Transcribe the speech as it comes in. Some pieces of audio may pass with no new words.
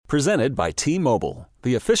Presented by T-Mobile,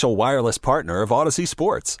 the official wireless partner of Odyssey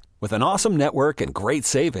Sports. With an awesome network and great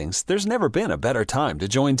savings, there's never been a better time to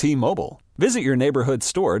join T-Mobile. Visit your neighborhood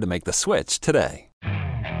store to make the switch today.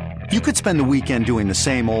 You could spend the weekend doing the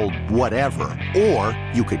same old whatever, or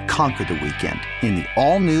you could conquer the weekend in the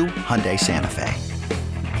all-new Hyundai Santa Fe.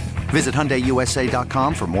 Visit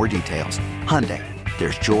HyundaiUSA.com for more details. Hyundai,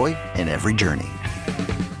 there's joy in every journey.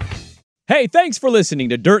 Hey, thanks for listening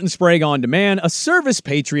to Dirt and Sprague On Demand, a Service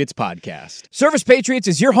Patriots podcast. Service Patriots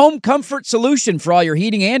is your home comfort solution for all your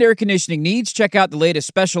heating and air conditioning needs. Check out the latest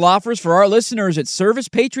special offers for our listeners at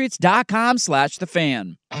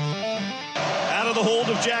servicepatriots.com/thefan. Out of the hold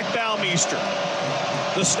of Jack Baumeister.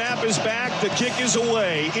 The snap is back. The kick is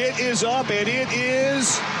away. It is up, and it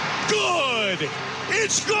is good.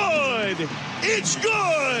 It's good. It's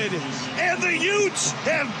good. And the Utes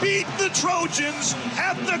have beaten the Trojans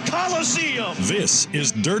at the Coliseum. This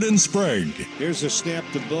is Dirt and Sprague. Here's a snap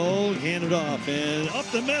to Bo, hand it off, and up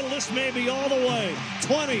the middle, this may be all the way.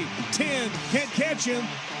 20, 10, can't catch him.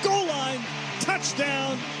 Goal line,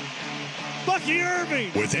 touchdown, Bucky Irving.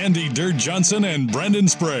 With Andy Dirt Johnson and Brendan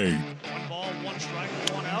Sprague. One ball, one strike,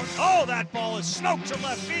 one out. Oh, that ball is smoked to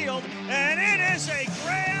left field, and it is a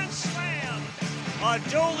grand slam.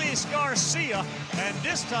 Adolis Garcia, and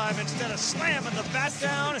this time, instead of slamming the bat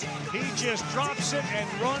down, he just drops it and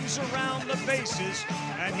runs around the bases,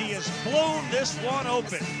 and he has blown this one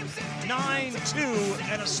open. 9-2,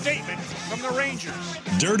 and a statement from the Rangers.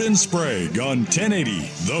 Dirt and Sprague on 1080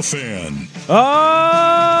 The Fan.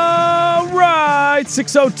 All right,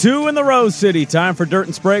 6:02 in the Rose City. Time for Dirt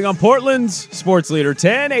and Sprague on Portland's sports leader,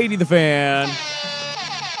 1080 The Fan.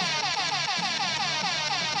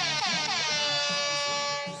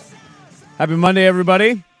 Happy Monday,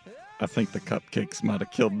 everybody. I think the cupcakes might have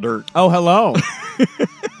killed Dirt. Oh, hello.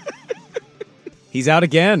 He's out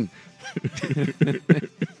again.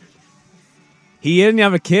 He didn't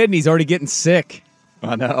have a kid, and he's already getting sick.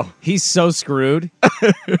 I know. He's so screwed.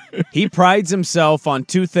 He prides himself on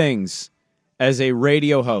two things as a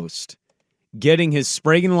radio host. Getting his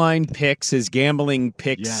Sprague and Line picks, his gambling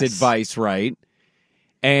picks advice right,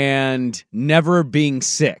 and never being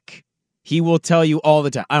sick. He will tell you all the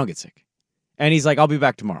time, I don't get sick. And he's like, I'll be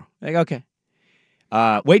back tomorrow. Like, okay.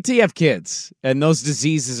 Wait till you have kids, and those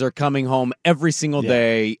diseases are coming home every single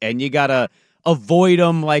day, and you got to avoid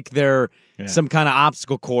them like they're some kind of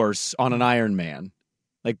obstacle course on an Ironman.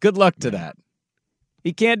 Like, good luck to that.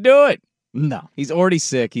 He can't do it. No. He's already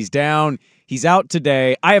sick. He's down. He's out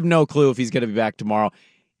today. I have no clue if he's going to be back tomorrow.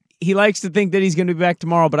 He likes to think that he's going to be back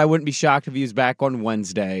tomorrow, but I wouldn't be shocked if he was back on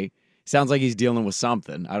Wednesday. Sounds like he's dealing with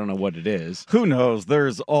something. I don't know what it is. Who knows?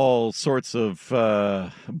 There's all sorts of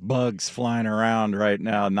bugs flying around right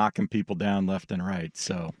now, knocking people down left and right.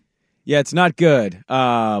 So, yeah, it's not good.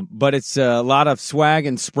 But it's a lot of swag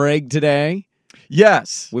and Sprague today.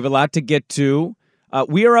 Yes. We have a lot to get to.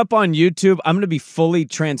 We are up on YouTube. I'm going to be fully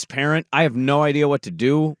transparent. I have no idea what to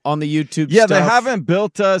do on the YouTube stuff. They haven't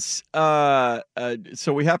built us, so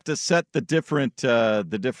we have to set the different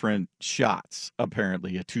shots,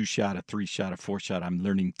 apparently. A 2-shot, a 3-shot, a 4-shot. I'm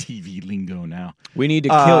learning TV lingo now. We need to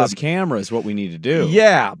kill his camera is what we need to do.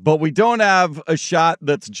 Yeah, but we don't have a shot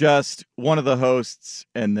that's just one of the hosts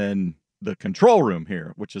and then the control room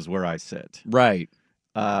here, which is where I sit. Right.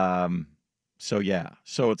 So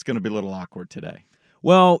it's going to be a little awkward today.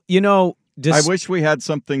 Well, I wish we had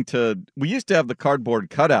something we used to have the cardboard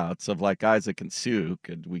cutouts of like Isaac and Sue.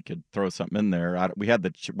 We could throw something in there. We had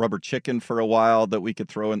the rubber chicken for a while that we could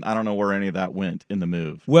throw in. I don't know where any of that went in the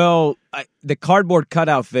move. Well, the cardboard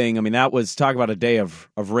cutout thing, I mean, that was, talk about a day of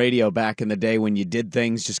radio back in the day when you did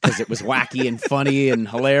things just because it was wacky and funny and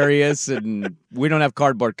hilarious, and we don't have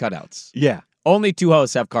cardboard cutouts. Yeah. Only two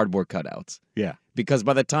hosts have cardboard cutouts. Yeah. Because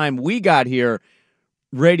by the time we got here,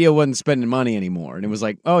 radio wasn't spending money anymore. And it was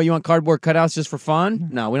like, oh, you want cardboard cutouts just for fun?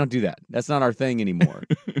 No, we don't do that. That's not our thing anymore.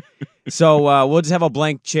 So we'll just have a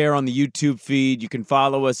blank chair on the YouTube feed. You can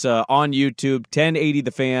follow us on YouTube, 1080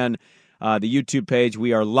 The Fan, the YouTube page.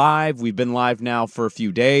 We are live. We've been live now for a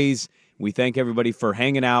few days. We thank everybody for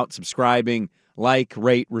hanging out, subscribing, like,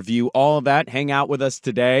 rate, review, all of that. Hang out with us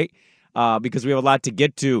today because we have a lot to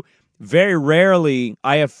get to. Very rarely,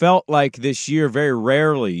 I have felt like this year, very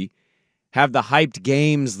rarely, have the hyped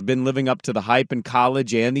games been living up to the hype in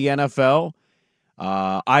college and the NFL.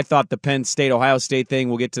 I thought the Penn State-Ohio State thing,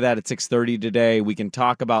 we'll get to that at 6:30 today. We can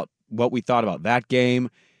talk about what we thought about that game.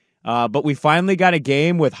 But we finally got a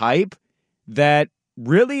game with hype that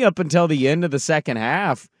really up until the end of the second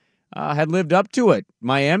half had lived up to it.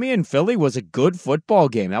 Miami and Philly was a good football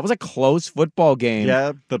game. That was a close football game.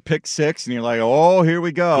 Yeah, the pick six, and you're like, oh, here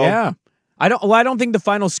we go. Yeah. I don't think the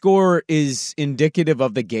final score is indicative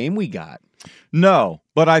of the game we got. No,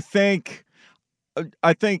 but I think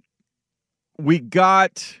we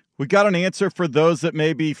got an answer for those that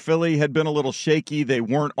maybe Philly had been a little shaky. They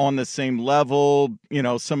weren't on the same level.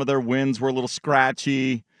 Some of their wins were a litlittle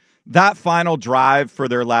scratchy. That final drive for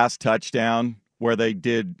their last touchdown where they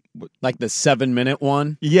did like the 7-minute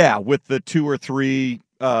one. Yeah, with the 2 or 3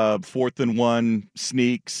 4th and 1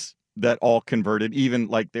 sneaks that all converted, even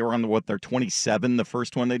like they were on their 27, the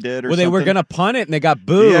first one they did. They were going to punt it, and they got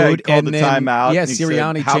booed. Yeah, he called the timeout. Yeah,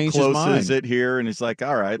 Sirianni changed his mind. How close is it here? And he's like,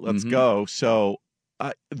 all right, let's go. So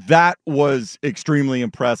that was extremely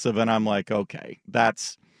impressive, and I'm like, okay,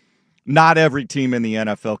 that's not every team in the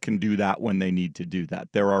NFL can do that when they need to do that.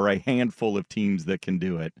 There are a handful of teams that can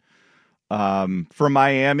do it. For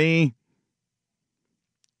Miami,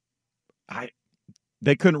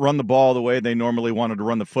 they couldn't run the ball the way they normally wanted to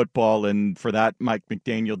run the football, and for that, Mike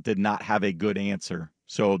McDaniel did not have a good answer.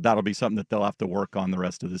 So that'll be something that they'll have to work on the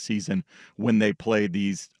rest of the season when they play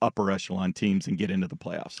these upper echelon teams and get into the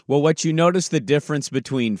playoffs. Well, what you notice the difference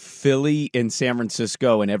between Philly and San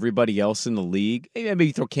Francisco and everybody else in the league,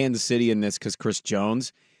 maybe throw Kansas City in this because Chris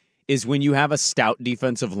Jones, is when you have a stout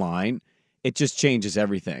defensive line, it just changes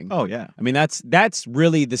everything. Oh, yeah. I mean, that's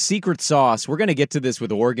really the secret sauce. We're going to get to this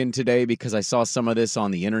with Oregon today because I saw some of this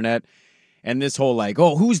on the internet. And this whole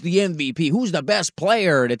who's the MVP? Who's the best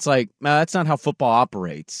player? And it's like, that's not how football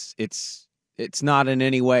operates. It's not in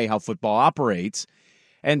any way how football operates.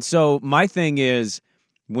 And so my thing is,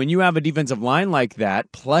 when you have a defensive line like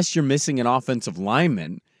that, plus you're missing an offensive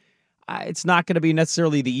lineman, it's not going to be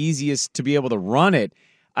necessarily the easiest to be able to run it.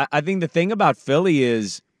 I think the thing about Philly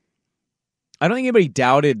is, I don't think anybody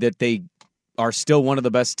doubted that they are still one of the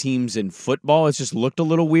best teams in football. It's just looked a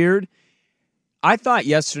little weird. I thought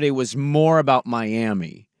yesterday was more about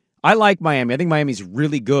Miami. I like Miami. I think Miami's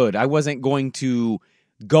really good. I wasn't going to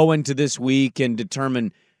go into this week and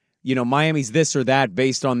determine, Miami's this or that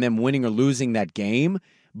based on them winning or losing that game.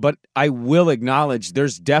 But I will acknowledge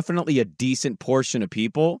there's definitely a decent portion of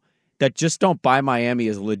people that just don't buy Miami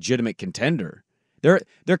as a legitimate contender.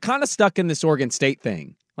 They're kind of stuck in this Oregon State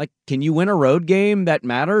thing. Like, can you win a road game that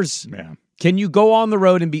matters? Yeah. Can you go on the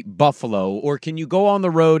road and beat Buffalo? Or can you go on the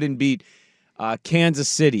road and beat Kansas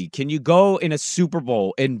City? Can you go in a Super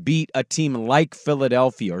Bowl and beat a team like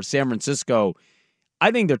Philadelphia or San Francisco?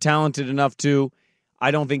 I think they're talented enough to.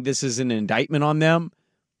 I don't think this is an indictment on them.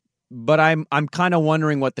 But I'm kind of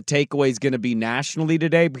wondering what the takeaway is going to be nationally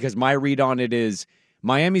today, because my read on it is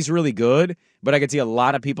Miami's really good, but I could see a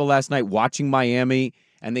lot of people last night watching Miami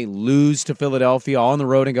and they lose to Philadelphia all on the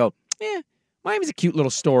road and go, Miami's a cute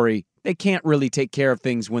little story. They can't really take care of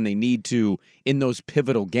things when they need to in those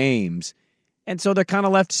pivotal games. And so they're kind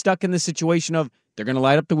of left stuck in the situation of they're going to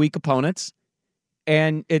light up the weak opponents,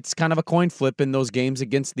 and it's kind of a coin flip in those games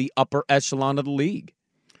against the upper echelon of the league.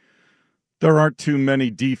 There aren't too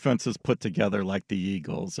many defenses put together like the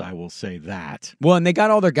Eagles, I will say that. Well, and they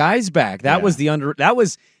got all their guys back. That was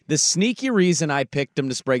the sneaky reason I picked them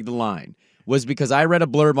to Sprague the line. Was because I read a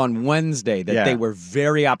blurb on Wednesday that they were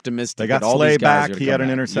very optimistic. They got all Slay these guys back. He had an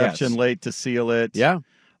interception late to seal it. Yeah.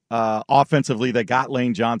 Offensively, they got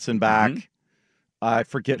Lane Johnson back. Mm-hmm. I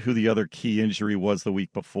forget who the other key injury was the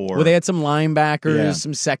week before. Well, they had some linebackers,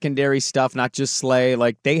 some secondary stuff, not just Slay.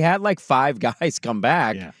 Like, they had 5 guys come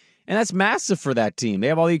back. Yeah. And that's massive for that team. They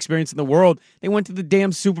have all the experience in the world. They went to the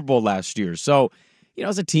damn Super Bowl last year. So,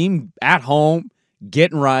 as a team at home,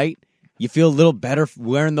 getting right, you feel a little better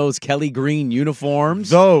wearing those Kelly Green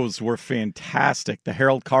uniforms. Those were fantastic. The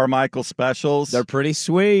Harold Carmichael specials. They're pretty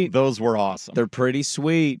sweet. Those were awesome. They're pretty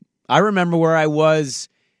sweet. I remember where I was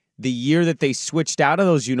the year that they switched out of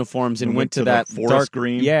those uniforms and went to that forest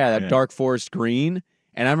green. Yeah, that dark forest green.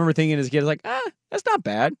 And I remember thinking as a kid, that's not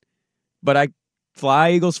bad. But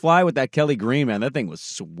Eagles fly with that Kelly Green, man. That thing was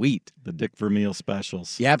sweet. The Dick Vermeil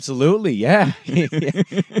specials. Yeah, absolutely. Yeah.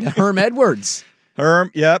 Herm Edwards.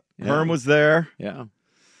 Herm, yep. Yeah. Herm was there. Yeah.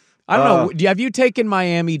 I don't know. Have you taken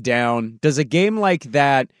Miami down? Does a game like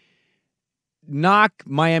that knock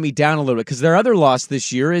Miami down a little bit? Because their other loss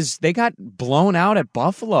this year is they got blown out at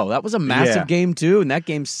Buffalo. That was a massive game, too, and that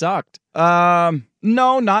game sucked. No,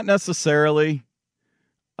 not necessarily.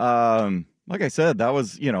 Like I said, that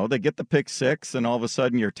was, they get the pick 6, and all of a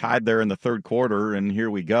sudden you're tied there in the third quarter, and here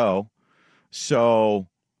we go. So,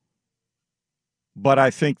 but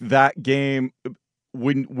I think that game,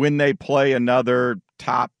 when they play another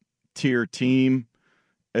top tier team,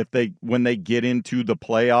 when they get into the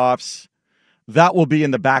playoffs, that will be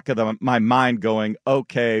in the back of my mind going,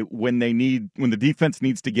 okay, when the defense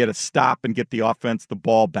needs to get a stop and get the offense the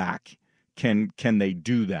ball back, can they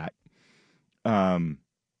do that?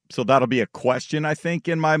 So that'll be a question, I think,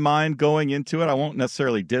 in my mind going into it. I won't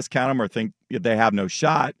necessarily discount them or think they have no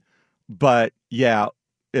shot. But, yeah,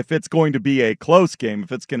 if it's going to be a close game,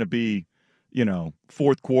 if it's going to be,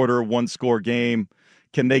 fourth quarter, one-score game,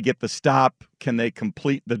 can they get the stop? Can they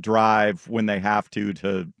complete the drive when they have to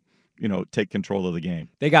take control of the game?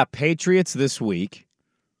 They got Patriots this week,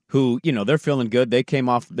 who, they're feeling good. They come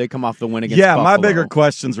off the win against Buffalo. My bigger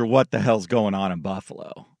questions are what the hell's going on in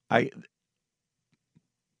Buffalo.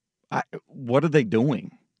 What are they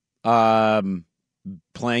doing? Playing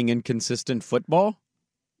inconsistent football?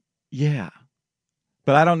 Yeah.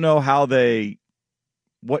 But I don't know how they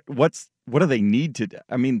what do they need to do?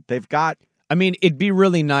 I mean, they've got it'd be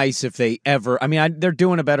really nice if they ever they're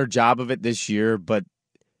doing a better job of it this year, but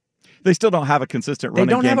they still don't have a consistent running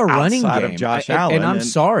game. They don't have a running outside game of Josh Allen. And I'm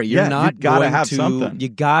sorry, you're not you gotta going have to something. You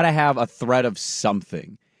got to have a threat of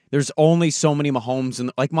something. There's only so many Mahomes,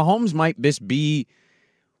 and Mahomes might just be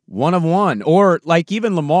one of one, or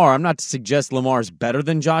even Lamar. I'm not to suggest Lamar is better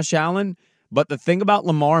than Josh Allen, but the thing about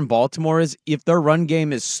Lamar in Baltimore is if their run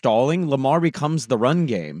game is stalling, Lamar becomes the run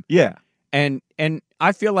game. Yeah, and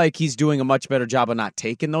I feel like he's doing a much better job of not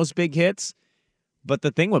taking those big hits. But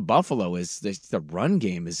the thing with Buffalo is the run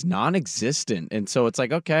game is non-existent, and so it's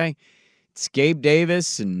like, okay, it's Gabe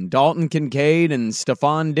Davis and Dalton Kincaid and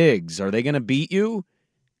Stephon Diggs. Are they going to beat you?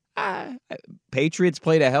 Patriots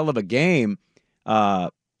played a hell of a game.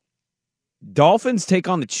 Dolphins take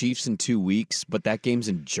on the Chiefs in 2 weeks, but that game's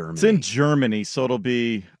in Germany. It's in Germany, so it'll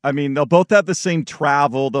be. They'll both have the same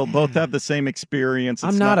travel. They'll both have the same experience.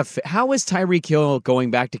 I'm not a. How is Tyreek Hill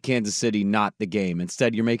going back to Kansas City not the game?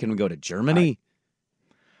 Instead, you're making him go to Germany.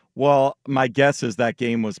 Well, my guess is that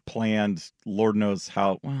game was planned. Lord knows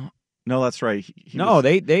how. Well, no, that's right.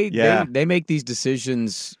 They make these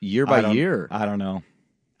decisions year by year. I don't know.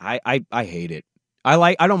 I hate it.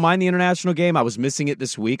 I don't mind the international game. I was missing it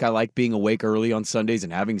this week. I like being awake early on Sundays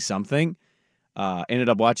and having something. Ended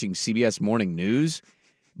up watching CBS Morning News.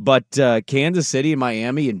 But Kansas City and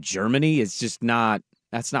Miami and Germany is just not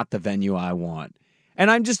 – that's not the venue I want.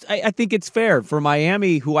 And I think it's fair for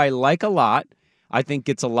Miami, who I like a lot. I think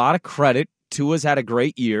it's a lot of credit. Tua's had a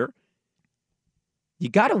great year. You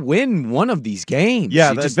got to win one of these games.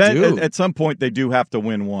 Yeah, at some point they do have to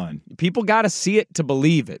win one. People got to see it to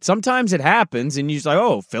believe it. Sometimes it happens, and you're just like,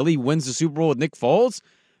 oh, Philly wins the Super Bowl with Nick Foles?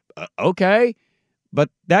 Okay. But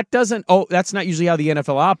that's not usually how the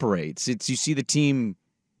NFL operates. It's you see the team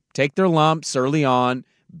take their lumps early on,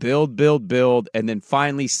 build, and then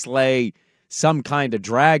finally slay some kind of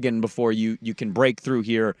dragon before you can break through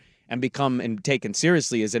here and become taken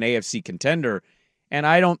seriously as an AFC contender. And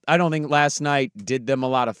I don't think last night did them a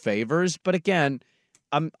lot of favors. But again,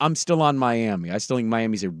 I'm still on Miami. I still think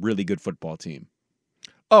Miami's a really good football team.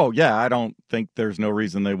 Oh, yeah. I don't think there's no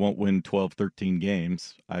reason they won't win 12, 13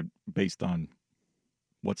 games based on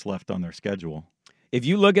what's left on their schedule. If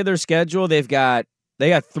you look at their schedule, they got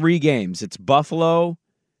 3 games. It's Buffalo.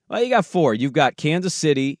 Well, you got 4. You've got Kansas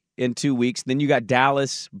City in 2 weeks. Then you got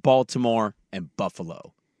Dallas, Baltimore, and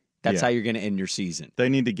Buffalo. That's how you're going to end your season. They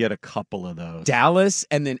need to get a couple of those. Dallas,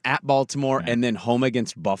 and then at Baltimore, and then home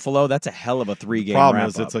against Buffalo. That's a hell of a 3-game Problem wrap-up.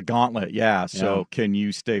 is it's a gauntlet, So can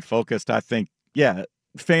you stay focused? I think,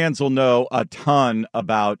 fans will know a ton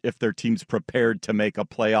about if their team's prepared to make a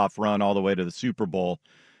playoff run all the way to the Super Bowl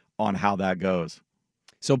on how that goes.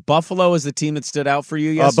 So Buffalo is the team that stood out for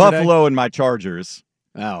you yesterday? Buffalo and my Chargers.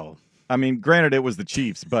 Oh. Granted, it was the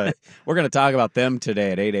Chiefs, but... We're going to talk about them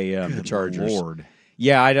today at 8 a.m., the Chargers. Lord.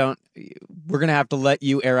 Yeah, we're going to have to let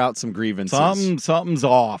you air out some grievances. Something's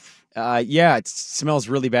off. It smells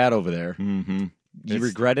really bad over there. Mm-hmm. You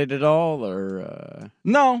regret it at all, or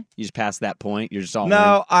no? You just passed that point. You're just all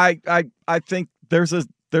no. I think there's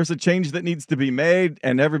a change that needs to be made,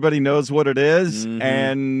 and everybody knows what it is. Mm-hmm.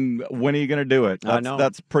 And when are you going to do it?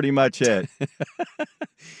 That's pretty much it.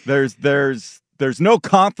 There's no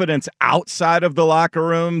confidence outside of the locker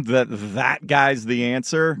room that guy's the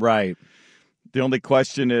answer. Right. The only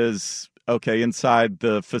question is, okay, inside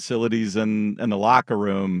the facilities and the locker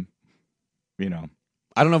room, I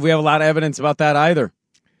don't know if we have a lot of evidence about that either.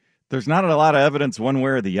 There's not a lot of evidence one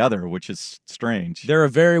way or the other, which is strange. They're a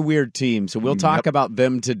very weird team, so we'll talk about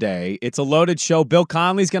them today. It's a loaded show. Bill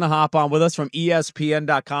Conley's going to hop on with us from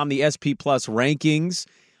ESPN.com, the SP Plus rankings.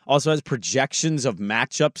 Also has projections of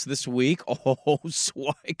matchups this week. Oh,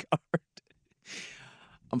 Swigard.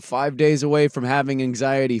 I'm 5 days away from having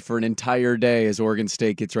anxiety for an entire day as Oregon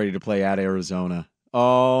State gets ready to play at Arizona.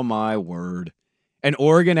 Oh, my word. And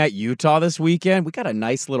Oregon at Utah this weekend. We got a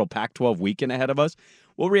nice little Pac-12 weekend ahead of us.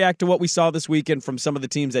 We'll react to what we saw this weekend from some of the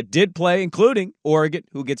teams that did play, including Oregon,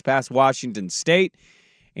 who gets past Washington State.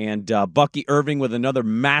 and Bucky Irving with another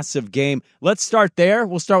massive game. Let's start there.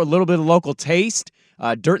 We'll start with a little bit of local taste.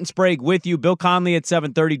 Dirt and Sprague with you. Bill Conley at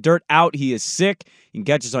 7:30. Dirt out. He is sick. You can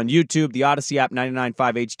catch us on YouTube, the Odyssey app,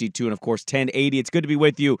 99.5 HD2, and, of course, 1080. It's good to be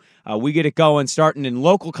with you. We get it going, starting in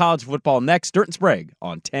local college football next. Dirt and Sprague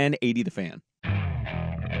on 1080 The Fan.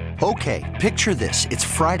 Okay, picture this. It's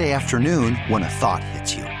Friday afternoon when a thought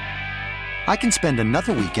hits you. I can spend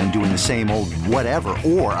another weekend doing the same old whatever,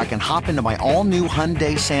 or I can hop into my all-new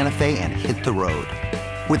Hyundai Santa Fe and hit the road.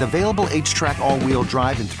 With available H-Track all-wheel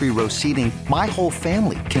drive and 3-row seating, my whole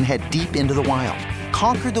family can head deep into the wild.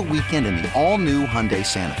 Conquer the weekend in the all-new Hyundai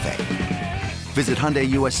Santa Fe. Visit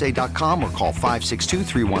HyundaiUSA.com or call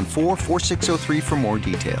 562-314-4603 for more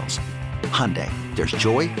details. Hyundai, there's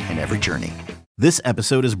joy in every journey. This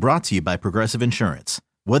episode is brought to you by Progressive Insurance.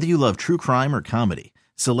 Whether you love true crime or comedy,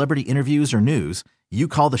 celebrity interviews or news, you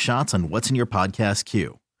call the shots on what's in your podcast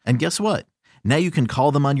queue. And guess what? Now you can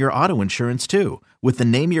call them on your auto insurance too with the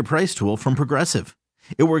Name Your Price tool from Progressive.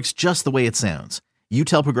 It works just the way it sounds. You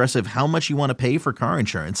tell Progressive how much you want to pay for car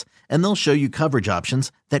insurance, and they'll show you coverage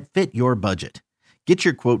options that fit your budget. Get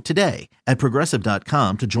your quote today at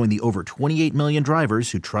Progressive.com to join the over 28 million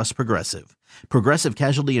drivers who trust Progressive. Progressive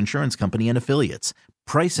Casualty Insurance Company and Affiliates.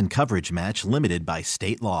 Price and coverage match limited by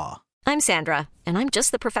state law. I'm Sandra, and I'm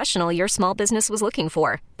just the professional your small business was looking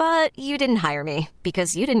for. But you didn't hire me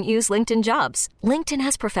because you didn't use LinkedIn Jobs. LinkedIn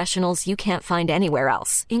has professionals you can't find anywhere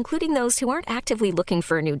else, including those who aren't actively looking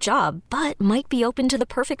for a new job, but might be open to the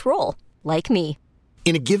perfect role, like me.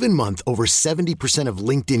 In a given month, over 70% of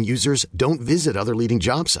LinkedIn users don't visit other leading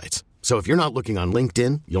job sites. So if you're not looking on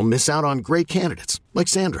LinkedIn, you'll miss out on great candidates like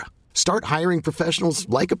Sandra. Start hiring professionals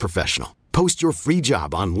like a professional. Post your free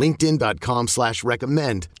job on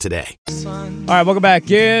linkedin.com/recommend today. All right, welcome back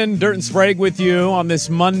in. Dirt and Sprague with you on this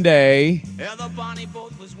Monday.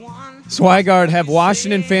 Swigard, have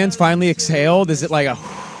Washington fans finally exhaled? Is it like a...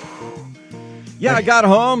 Yeah, I got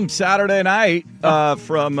home Saturday night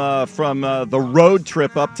from the road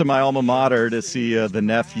trip up to my alma mater to see the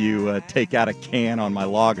nephew take out a can on my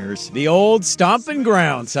loggers. The old stomping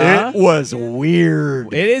grounds, huh? It was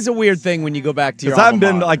weird. It is a weird thing when you go back to your alma mater. Because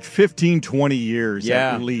I've been like 15, 20 years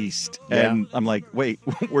at least. Yeah. And I'm like, wait,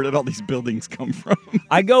 where did all these buildings come from?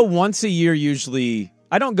 I go once a year usually.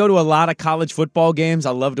 I don't go to a lot of college football games.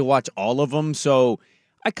 I love to watch all of them, so...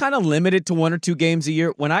 I kind of limit it to 1 or 2 games a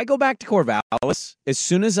year. When I go back to Corvallis, as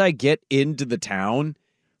soon as I get into the town,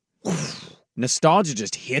 nostalgia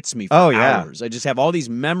just hits me for hours. I just have all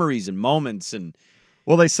these memories and moments. And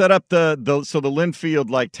well, they set up so the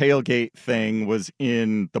Linfield like tailgate thing was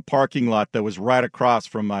in the parking lot that was right across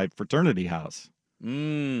from my fraternity house.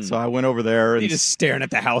 So I went over there and just staring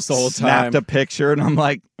at the house the whole time. Snapped a picture, and I'm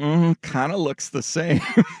like, kind of looks the same.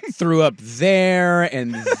 Threw up there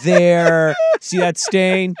and there. See that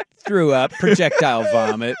stain? Threw up. Projectile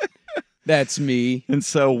vomit. That's me. And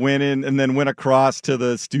so went in, and then went across to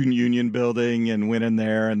the Student Union building and went in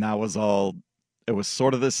there, and that was all. It was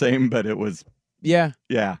sort of the same, but it was. Yeah.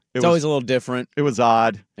 It's always a little different. It was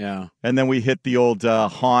odd. Yeah. And then we hit the old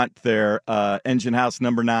haunt there, Engine House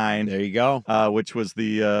number 9. There you go. Which was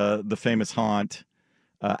the famous haunt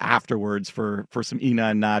afterwards for some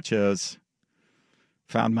E9 nachos.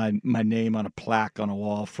 Found my name on a plaque on a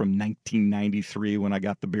wall from 1993 when I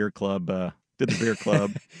got the beer club, did the beer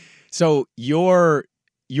club. So your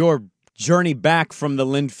journey back from the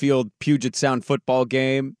Linfield Puget Sound football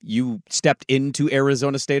game, you stepped into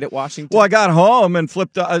Arizona State at Washington? Well, I got home and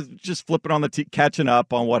just flipping on the catching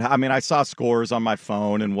up on I saw scores on my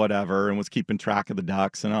phone and whatever, and was keeping track of the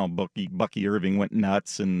Ducks, and Bucky Irving went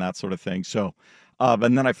nuts and that sort of thing. So,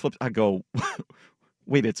 and then I go,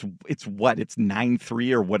 wait, it's what? It's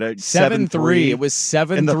 9-3 or what? 7-3. It was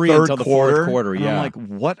 7-3 until the fourth quarter. And yeah. I'm like,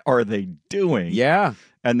 what are they doing? Yeah.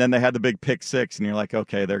 And then they had the big pick 6, and you're like,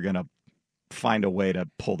 okay, they're gonna find a way to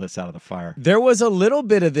pull this out of the fire. There was a little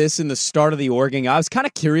bit of this in the start of the Oregon. I was kind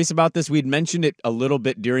of curious about this. We'd mentioned it a little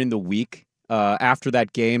bit during the week after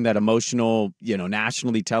that game, that emotional,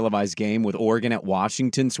 nationally televised game with Oregon at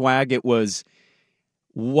Washington. Swag. It was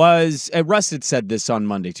Russ had said this on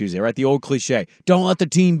Monday, Tuesday, right? The old cliche, don't let the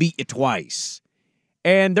team beat you twice.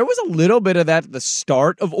 And there was a little bit of that at the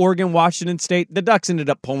start of Oregon-Washington State. The Ducks ended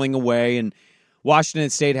up pulling away, and Washington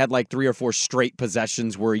State had like 3 or 4 straight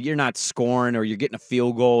possessions where you're not scoring or you're getting a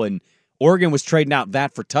field goal, and Oregon was trading out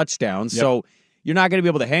that for touchdowns. Yep. So you're not going to be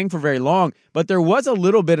able to hang for very long. But there was a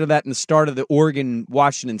little bit of that in the start of the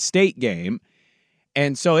Oregon-Washington State game.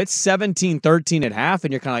 And so it's 17-13 at half,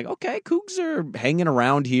 and you're kind of like, okay, Cougs are hanging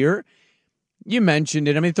around here. You mentioned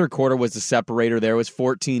it. Third quarter was the separator there. It was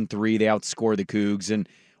 14-3. They outscored the Cougs, and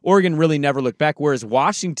Oregon really never looked back, whereas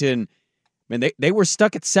Washington Man, they were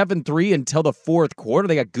stuck at 7-3 until the fourth quarter.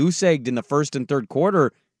 They got goose-egged in the first and third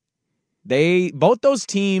quarter. Both those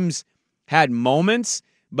teams had moments,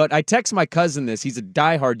 but I text my cousin this. He's a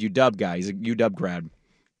diehard UW guy. He's a UW grad.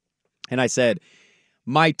 And I said,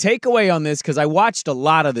 my takeaway on this, because I watched a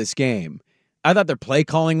lot of this game, I thought their play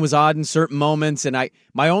calling was odd in certain moments, and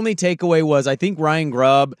my only takeaway was I think Ryan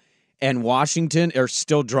Grubb and Washington are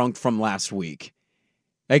still drunk from last week.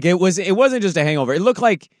 Like it wasn't just a hangover. It looked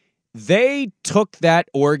like they took that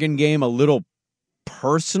Oregon game a little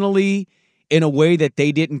personally in a way that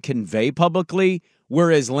they didn't convey publicly,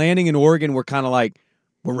 whereas Lanning and Oregon were kind of like,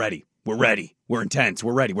 we're ready, we're intense,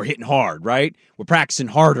 we're ready, we're hitting hard, right? We're practicing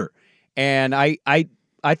harder. And I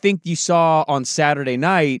think you saw on Saturday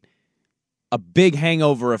night a big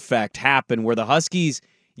hangover effect happen where the Huskies,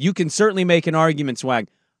 you can certainly make an argument, Swag.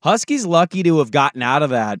 Huskies lucky to have gotten out of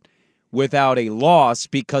that without a loss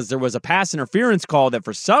because there was a pass interference call that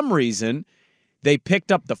for some reason they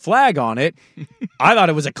picked up the flag on it. I thought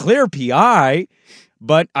it was a clear PI,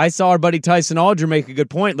 but I saw our buddy Tyson Alger make a good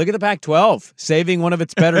point. Look at the Pac-12, saving one of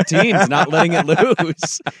its better teams, not letting it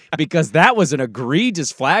lose, because that was an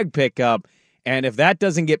egregious flag pickup. And if that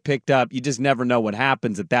doesn't get picked up, you just never know what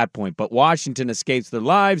happens at that point. But Washington escapes their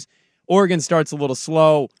lives. Oregon starts a little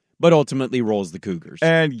slow, but ultimately rolls the Cougars.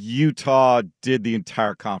 And Utah did the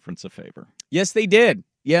entire conference a favor. Yes, they did.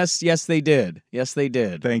 Yes, they did. Yes, they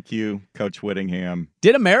did. Thank you, Coach Whittingham.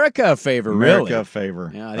 Did America a favor, really? America a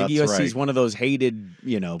favor. Yeah, I think USC is one of those hated,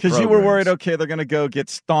 because you were worried, okay, they're going to go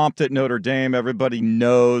get stomped at Notre Dame. Everybody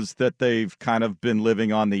knows that they've kind of been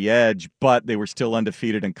living on the edge, but they were still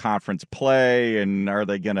undefeated in conference play, and are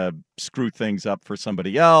they going to screw things up for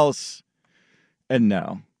somebody else? And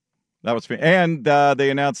no. That was and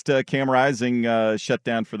they announced Cam Rising shut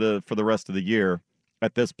down for the rest of the year.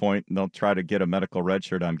 At this point, they'll try to get a medical red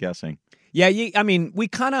shirt, I'm guessing. Yeah, we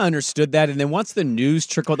kind of understood that, and then once the news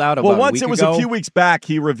trickled out a few weeks back,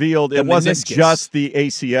 he revealed it wasn't meniscus. Just the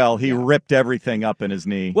ACL. He ripped everything up in his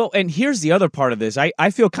knee. Well, and here's the other part of this. I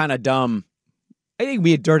feel kind of dumb. I think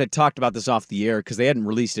me and Dirt had talked about this off the air because they hadn't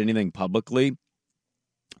released anything publicly.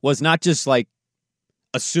 Was not just like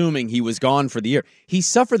assuming he was gone for the year. He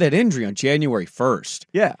suffered that injury on January 1st.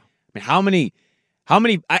 Yeah. I mean, how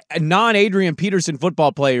many non-Adrian Peterson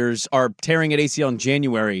football players are tearing at ACL in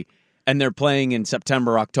January and they're playing in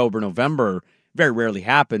September, October, November? Very rarely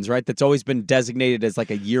happens, right? That's always been designated as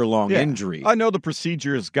like a year-long injury. I know the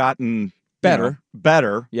procedure has gotten better.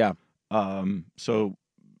 Yeah. So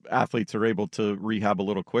athletes are able to rehab a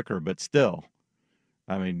little quicker, but still,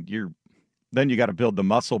 I mean, then you got to build the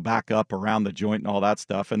muscle back up around the joint and all that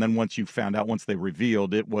stuff. And then once they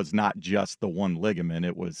revealed it was not just the one ligament,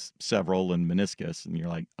 it was several and meniscus. And you're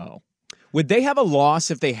like, oh. Would they have a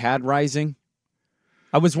loss if they had Rising?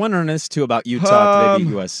 I was wondering this too about Utah if they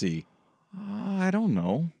beat USC. I don't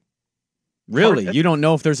know. Really? You don't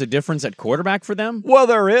know if there's a difference at quarterback for them? Well,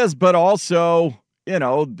 there is, but also,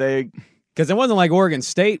 because it wasn't like Oregon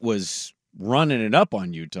State was running it up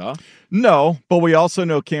on Utah. No, but we also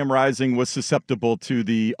know Cam Rising was susceptible to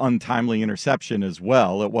the untimely interception as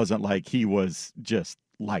well. It wasn't like he was just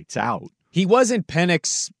lights out. He wasn't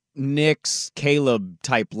Penix, Nix, Caleb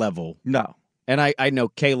type level. No. And I know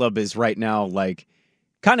Caleb is right now like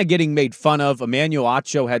kind of getting made fun of. Emmanuel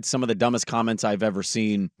Acho had some of the dumbest comments I've ever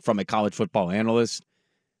seen from a college football analyst.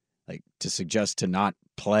 Like to suggest to not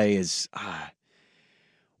play is,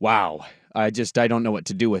 wow. I don't know what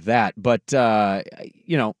to do with that. But,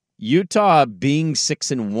 Utah being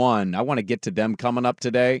 6-1, I want to get to them coming up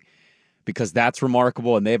today because that's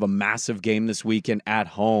remarkable, and they have a massive game this weekend at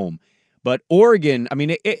home. But Oregon, I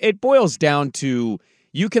mean, it boils down to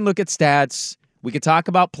you can look at stats. We could talk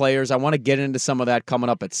about players. I want to get into some of that coming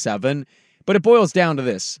up at 7. But it boils down to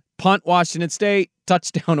this. Punt, Washington State,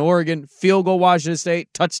 touchdown, Oregon. Field goal, Washington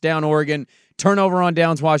State, touchdown, Oregon. Turnover on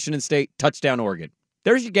downs, Washington State, touchdown, Oregon.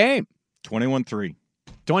 There's your game. 21-3.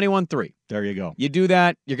 21-3. There you go. You do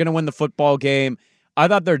that, you're going to win the football game. I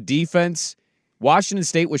thought their defense, Washington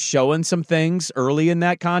State was showing some things early in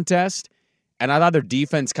that contest, and I thought their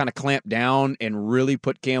defense kind of clamped down and really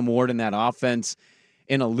put Cam Ward in that offense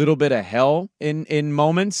in a little bit of hell in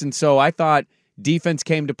moments. And so I thought defense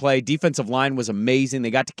came to play. Defensive line was amazing.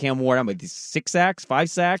 They got to Cam Ward, 6 sacks, 5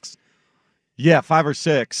 sacks? Yeah, 5 or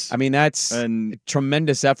 6. I mean, that's a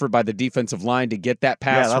tremendous effort by the defensive line to get that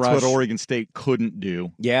pass rush. Yeah, that's what Oregon State couldn't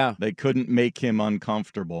do. Yeah. They couldn't make him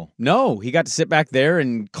uncomfortable. No, he got to sit back there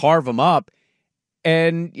and carve him up.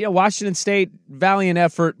 And, Washington State, valiant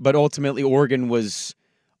effort, but ultimately Oregon was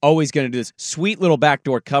always going to do this. Sweet little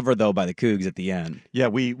backdoor cover, though, by the Cougs at the end. Yeah,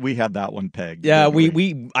 we had that one pegged. Yeah,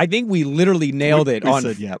 I think we literally nailed it on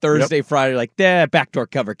Thursday, Friday, like, backdoor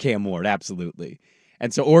cover Cam Ward, absolutely.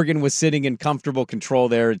 And so Oregon was sitting in comfortable control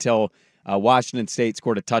there until Washington State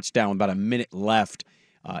scored a touchdown with about a minute left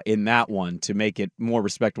in that one to make it more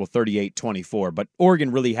respectable, 38-24. But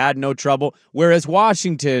Oregon really had no trouble, whereas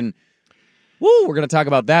Washington, we're going to talk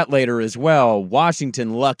about that later as well.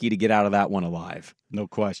 Washington lucky to get out of that one alive. No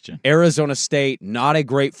question. Arizona State, not a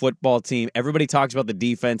great football team. Everybody talks about the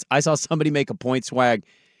defense. I saw somebody make a point, Swag.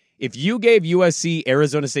 If you gave USC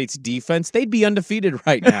Arizona State's defense, they'd be undefeated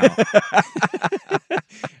right now.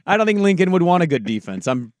 I don't think Lincoln would want a good defense.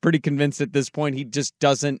 I'm pretty convinced at this point he just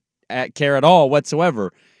doesn't care at all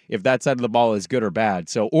whatsoever if that side of the ball is good or bad.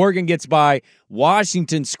 So Oregon gets by.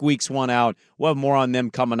 Washington squeaks one out. We'll have more on them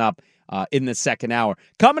coming up in the second hour.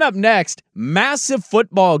 Coming up next, massive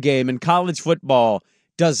football game in college football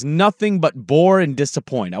does nothing but bore and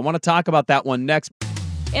disappoint. I want to talk about that one next.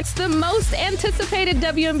 It's the most anticipated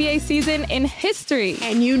WNBA season in history.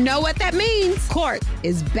 And you know what that means. Court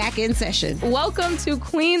is back in session. Welcome to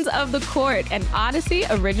Queens of the Court, an Odyssey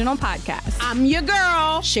original podcast. I'm your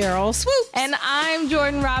girl, Cheryl Swoop. And I'm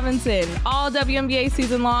Jordan Robinson. All WNBA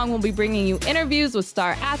season long, we'll be bringing you interviews with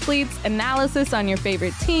star athletes, analysis on your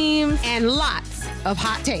favorite teams, and lots of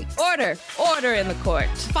hot takes. Order in the court.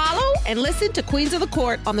 Follow and listen to Queens of the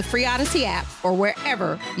Court on the free Odyssey app or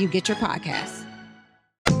wherever you get your podcasts.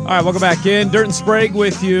 All right, welcome back in. Dirt and Sprague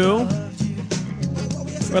with you.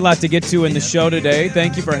 We're a lot to get to in the show today.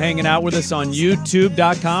 Thank you for hanging out with us on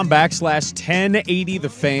youtube.com/1080 The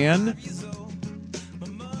Fan.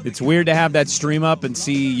 It's weird to have that stream up and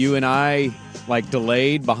see you and I like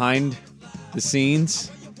delayed behind the scenes.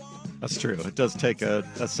 That's true. It does take a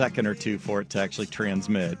second or two for it to actually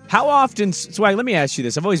transmit. How often, Swag, let me ask you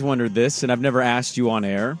this. I've always wondered this, and I've never asked you on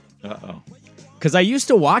air. Uh-oh. Because I used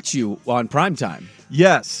to watch you on primetime.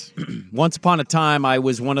 Yes. Once upon a time, I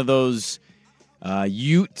was one of those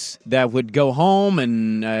Utes that would go home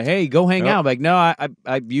and, hey, go hang out. Like, no, I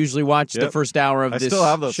usually watch the first hour of this show. I still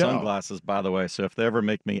have those sunglasses, by the way, so if they ever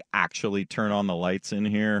make me actually turn on the lights in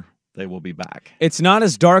here, they will be back. It's not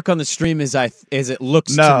as dark on the stream as it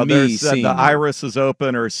looks to me. No, the iris is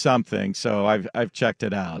open or something, so I've checked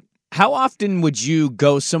it out. How often would you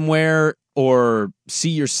go somewhere or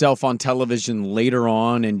see yourself on television later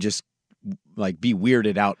on and just like be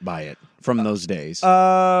weirded out by it from those days?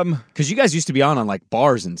 Because you guys used to be on like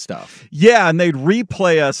bars and stuff. Yeah, and they'd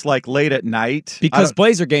replay us like late at night. Because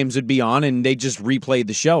Blazer games would be on and they just replayed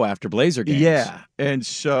the show after Blazer games. Yeah, and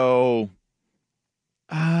so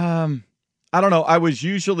I don't know. I was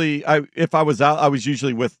usually if I was out, I was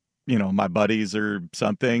usually with my buddies or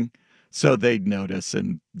something, so they'd notice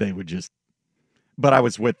and they would just. But I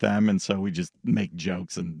was with them, and so we just make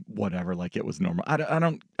jokes and whatever, like it was normal. I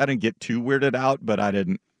didn't get too weirded out, but I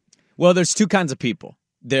didn't. Well, there's two kinds of people.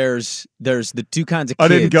 There's the two kinds of kids. I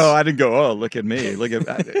didn't go. Oh, look at me. Look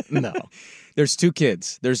at no. There's two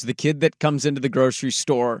kids. There's the kid that comes into the grocery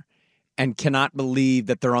store and cannot believe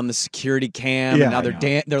that they're on the security cam. Yeah, and now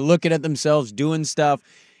they're looking at themselves doing stuff.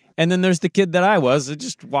 And then there's the kid that I was that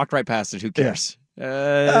just walked right past it. Who cares?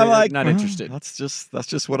 Yeah. I'm like, not interested. That's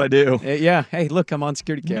just what I do. Yeah. Hey, look, I'm on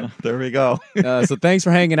security cam. Yeah, there we go. So thanks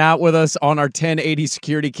for hanging out with us on our 1080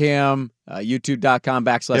 security cam,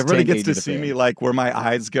 youtube.com/1080. Everybody gets to see me like where my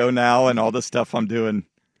eyes go now and all the stuff I'm doing.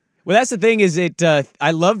 Well, that's the thing is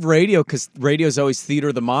I love radio because radio is always theater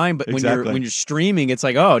of the mind. But when you're streaming, it's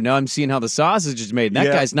like, oh, now I'm seeing how the sausage is made. And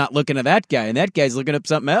that guy's not looking at that guy, and that guy's looking at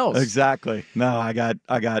something else. Exactly. No, I got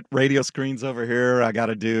radio screens over here. I got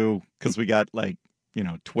to do because we got like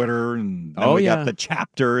Twitter and then we got the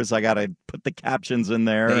chapters. I got to put the captions in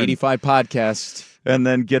there. The 85 podcast, and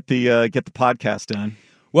then get the podcast done.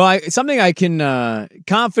 Well, something I can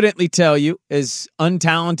confidently tell you, as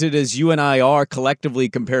untalented as you and I are collectively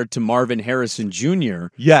compared to Marvin Harrison Jr.,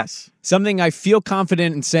 yes, something I feel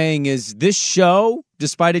confident in saying is this show,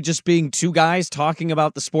 despite it just being two guys talking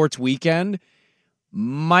about the sports weekend,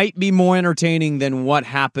 might be more entertaining than what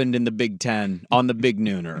happened in the Big Ten on the Big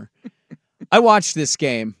Nooner. I watched this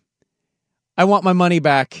game. I want my money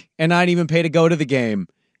back, and I didn't even pay to go to the game.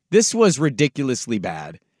 This was ridiculously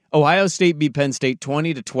bad. Ohio State beat Penn State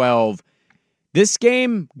 20-12. This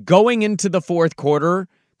game, going into the fourth quarter,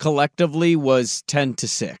 collectively was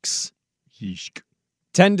 10-6. Yeesh.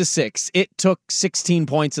 10-6. It took 16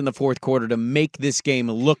 points in the fourth quarter to make this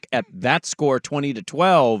game look at that score,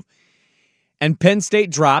 20-12. And Penn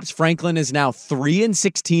State drops. Franklin is now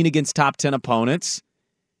 3-16 against top 10 opponents.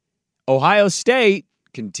 Ohio State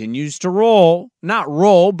continues to roll. Not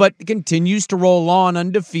roll, but continues to roll on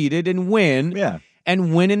undefeated and win. Yeah.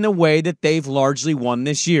 and win in the way that they've largely won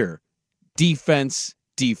this year. Defense,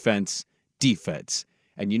 defense, defense.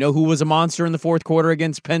 And you know who was a monster in the fourth quarter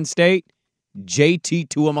against Penn State? JT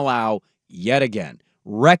Tuimoloau yet again,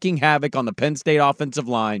 wrecking havoc on the Penn State offensive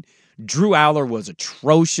line. Drew Aller was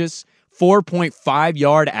atrocious.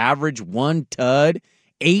 4.5-yard average, 1 tud,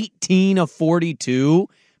 18 of 42.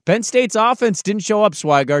 Penn State's offense didn't show up,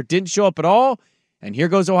 Swigart. Didn't show up at all. And here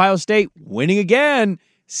goes Ohio State winning again.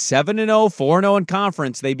 7-0, 4-0 in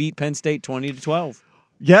conference. They beat Penn State 20-12.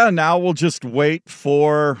 Yeah, now we'll just wait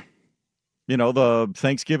for, the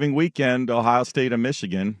Thanksgiving weekend, Ohio State and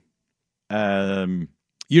Michigan.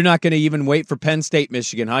 You're not going to even wait for Penn State,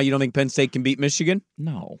 Michigan, huh? You don't think Penn State can beat Michigan?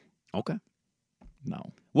 No. Okay.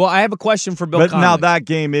 No. Well, I have a question for Bill But Conley. now that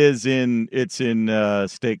game is in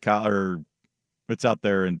State College, or it's out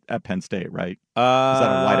there at Penn State, right? Is that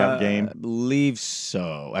a whiteout game? I believe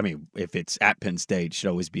so. I mean, if it's at Penn State, it should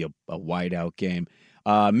always be a whiteout game.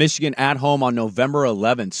 Michigan at home on November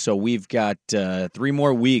 11th, so we've got 3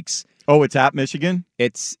 more weeks. Oh, it's at Michigan?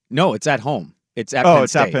 It's at home. It's at Penn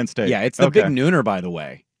State. At Penn State. Yeah, it's the big nooner, by the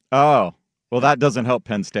way. Oh, well, that doesn't help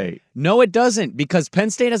Penn State. No, it doesn't, because Penn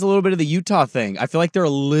State has a little bit of the Utah thing. I feel like they're a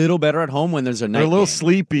little better at home when there's a night They're a little game.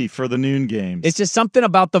 sleepy for the noon games. It's just something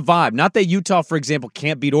about the vibe. Not that Utah, for example,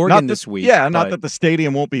 can't beat Oregon this week. Yeah, not that the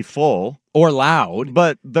stadium won't be full. Or loud.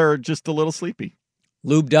 But they're just a little sleepy.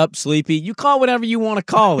 Lubed up, sleepy. You call it whatever you want to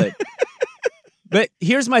call it. But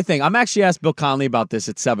here's my thing. I'm actually asked Bill Conley about this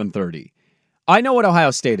at 7:30. I know what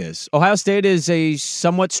Ohio State is. Ohio State is a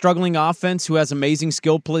somewhat struggling offense who has amazing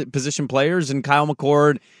skill position players, and Kyle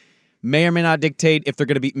McCord may or may not dictate if they're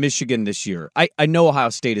going to beat Michigan this year. I know Ohio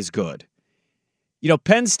State is good.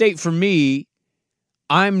 Penn State, for me,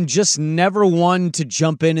 I'm just never one to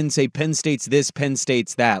jump in and say Penn State's this, Penn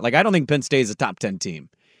State's that. Like, I don't think Penn State is a top 10 team.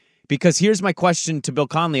 Because here's my question to Bill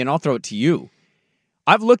Conley, and I'll throw it to you.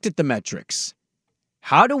 I've looked at the metrics.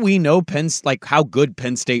 How do we know how good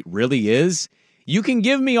Penn State really is? You can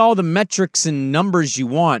give me all the metrics and numbers you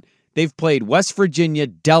want. They've played West Virginia,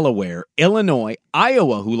 Delaware, Illinois,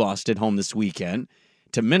 Iowa, who lost at home this weekend,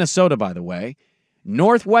 to Minnesota, by the way,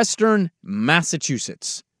 Northwestern,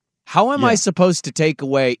 Massachusetts. How am I supposed to take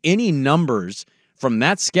away any numbers from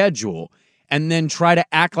that schedule and then try to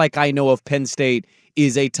act like I know if Penn State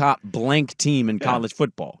is a top blank team in college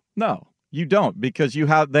football? No, you don't, because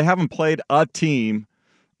they haven't played a team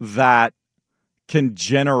that can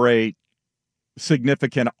generate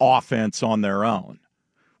significant offense on their own,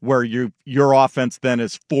 where your offense then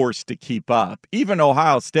is forced to keep up. Even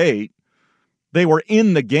Ohio State, they were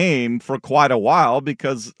in the game for quite a while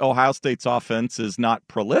because Ohio State's offense is not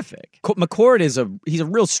prolific. McCord he's a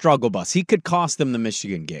real struggle bus. He could cost them the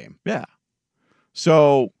Michigan game. Yeah.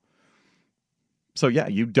 So yeah,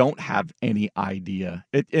 you don't have any idea.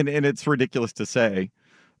 And it's ridiculous to say.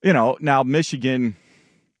 Now Michigan,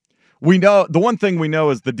 we know the one thing we know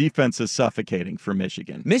is the defense is suffocating for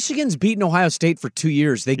Michigan. Michigan's beaten Ohio State for 2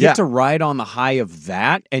 years. They get to ride on the high of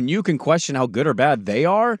that, and you can question how good or bad they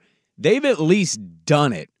are. They've at least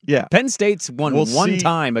done it. Yeah. Penn State's won one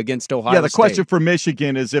time against Ohio State. Yeah, the question for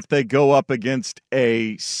Michigan is if they go up against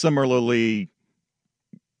a similarly,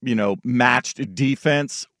 matched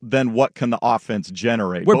defense, then what can the offense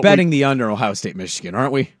generate? We're betting the under Ohio State, Michigan,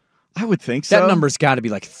 aren't we? I would think so. That number's got to be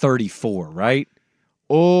like 34, right?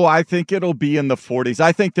 Oh, I think it'll be in the 40s.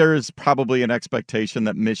 I think there is probably an expectation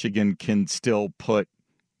that Michigan can still put.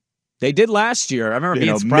 They did last year. I remember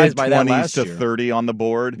being surprised by that last year. Mid-20s to 30 on the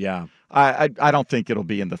board. Yeah. I don't think it'll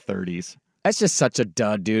be in the 30s. That's just such a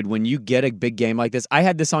dud, dude. When you get a big game like this, I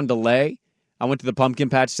had this on delay. I went to the pumpkin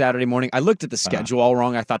patch Saturday morning. I looked at the schedule all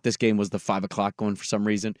wrong. I thought this game was the 5 o'clock one for some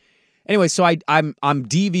reason. Anyway, so I'm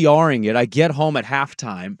DVRing it. I get home at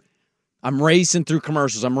halftime. I'm racing through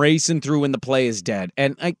commercials. I'm racing through when the play is dead.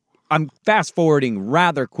 And I'm fast-forwarding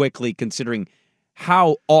rather quickly considering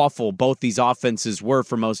how awful both these offenses were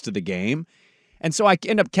for most of the game. And so I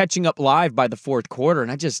end up catching up live by the fourth quarter,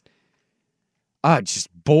 and I just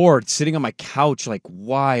bored sitting on my couch like,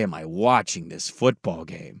 why am I watching this football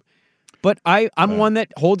game? But I'm one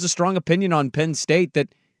that holds a strong opinion on Penn State that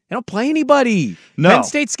they don't play anybody. No. Penn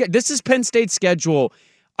State's, this is Penn State's schedule.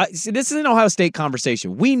 This is an Ohio State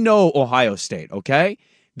conversation. We know Ohio State, okay?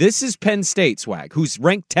 This is Penn State, Swag, who's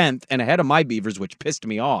ranked 10th and ahead of my Beavers, which pissed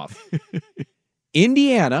me off.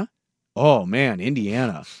 Indiana. Oh, man,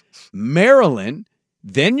 Indiana. Maryland.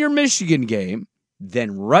 Then your Michigan game.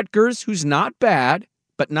 Then Rutgers, who's not bad,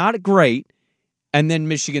 but not great. And then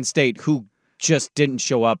Michigan State, who just didn't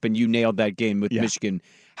show up, and you nailed that game with Michigan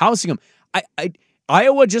housing them.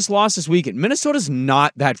 Iowa just lost this weekend. Minnesota's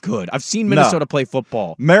not that good. I've seen Minnesota play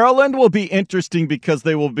football. Maryland will be interesting because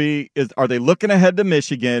they will be. Are they looking ahead to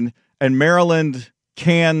Michigan? And Maryland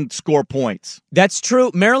can score points. That's true.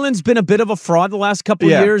 Maryland's been a bit of a fraud the last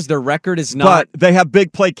couple of years. Their record is not. But they have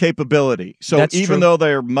big play capability. So That's even true. though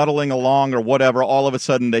they're muddling along or whatever, all of a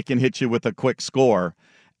sudden they can hit you with a quick score.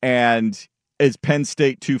 And is Penn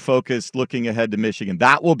State too focused looking ahead to Michigan?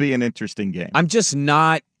 That will be an interesting game. I'm just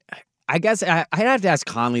not. I guess I'd have to ask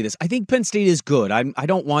Conley this. I think Penn State is good. I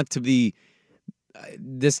don't want to be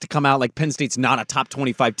this to come out like Penn State's not a top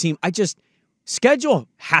 25 team. Schedule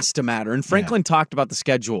has to matter. And Franklin talked about the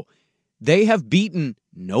schedule. They have beaten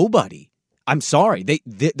nobody. I'm sorry.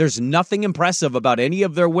 There's nothing impressive about any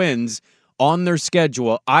of their wins on their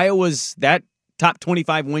schedule. Iowa's that top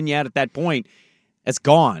 25 win you had at that point, it's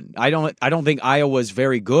gone. I don't think Iowa's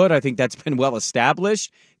very good. I think that's been well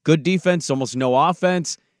established. Good defense, almost no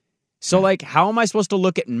offense. So, how am I supposed to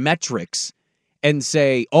look at metrics and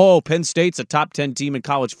say, oh, Penn State's a top 10 team in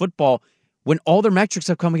college football when all their metrics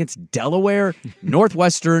have come against Delaware,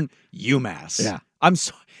 Northwestern, UMass? Yeah. I'm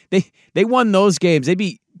sorry. They won those games. They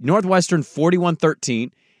beat Northwestern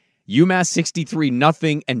 41-13, UMass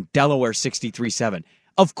 63-0, and Delaware 63-7.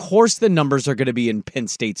 Of course the numbers are going to be in Penn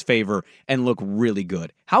State's favor and look really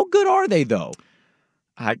good. How good are they, though?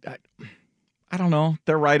 I don't know.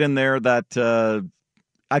 They're right in there that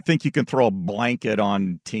I think you can throw a blanket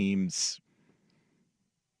on teams,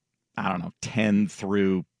 10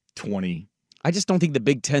 through 20. I just don't think the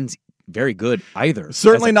Big Ten's very good either.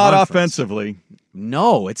 Certainly not offensively.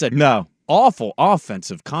 No, it's awful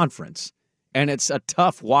offensive conference, and it's a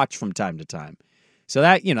tough watch from time to time. So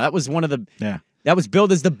that was one of the that was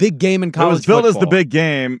billed as the big game in college football. It was billed as the big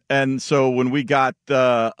game, and so when we got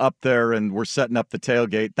up there and we're setting up the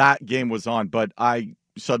tailgate, that game was on, but I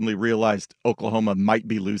suddenly realized Oklahoma might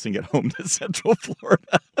be losing at home to Central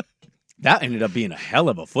Florida. That ended up being a hell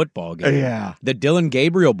of a football game. Yeah. The Dylan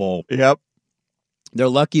Gabriel Bowl. Yep. They're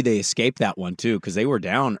lucky they escaped that one, too, because they were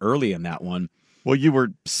down early in that one. Well, you were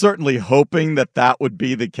certainly hoping that would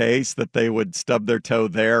be the case, that they would stub their toe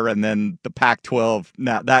there, and then the Pac-12.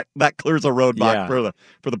 Now that clears a roadblock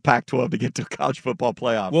for the Pac-12 to get to a college football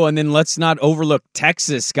playoff. Well, and then let's not overlook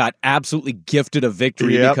Texas got absolutely gifted a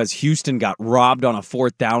victory because Houston got robbed on a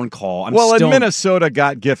fourth down call. And Minnesota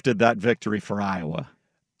got gifted that victory for Iowa.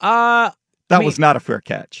 That was not a fair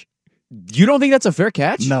catch. You don't think that's a fair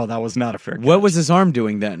catch? No, that was not a fair catch. What was his arm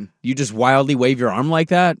doing then? You just wildly wave your arm like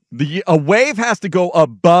that? A wave has to go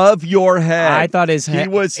above your head. I thought his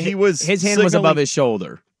hand was his hand was above his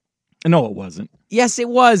shoulder. No, it wasn't. Yes, it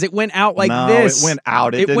was. It went out like this. No, it went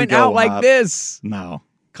out. It went didn't go out like up. this. No.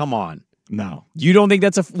 Come on. No. You don't think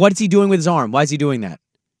what's he doing with his arm? Why is he doing that?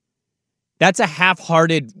 That's a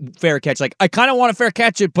half-hearted fair catch. I kind of want to fair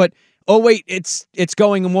catch it, but oh wait, it's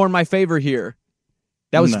going more in my favor here.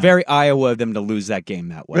 That was very Iowa of them to lose that game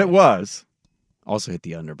that way. It was. Also hit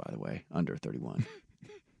the under, by the way. Under 31.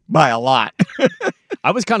 By a lot.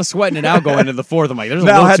 I was kind of sweating it out going into the fourth. I'm like, there's a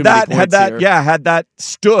little too many points here. Had that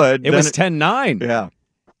stood. It was 10-9. Yeah.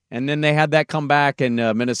 And then they had that come back, and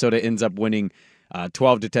Minnesota ends up winning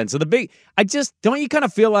 12-10. So don't you kind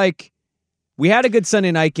of feel like we had a good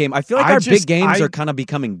Sunday night game? I feel like our big games are kind of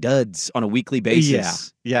becoming duds on a weekly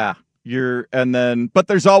basis. Yeah. But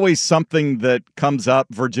there's always something that comes up.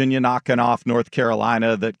 Virginia knocking off North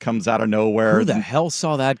Carolina that comes out of nowhere. Who the hell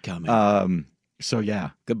saw that coming? So yeah.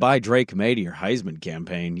 Goodbye, Drake May, to your Heisman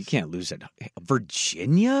campaign. You can't lose it.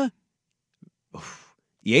 Virginia? Oof.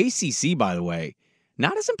 The ACC, by the way,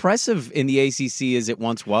 not as impressive in the ACC as it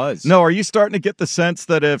once was. No, are you starting to get the sense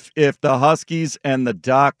that if the Huskies and the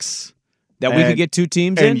Ducks we could get two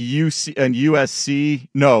teams and in? USC,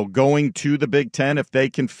 going to the Big Ten, if they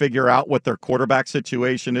can figure out what their quarterback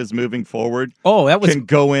situation is moving forward, can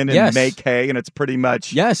go in and make hay, and it's pretty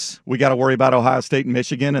much, we got to worry about Ohio State and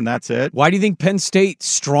Michigan, and that's it. Why do you think Penn State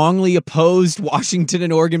strongly opposed Washington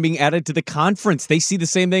and Oregon being added to the conference? They see the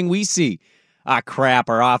same thing we see. Crap,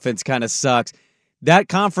 our offense kind of sucks. That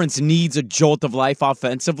conference needs a jolt of life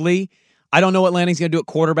offensively. I don't know what Lanning's going to do at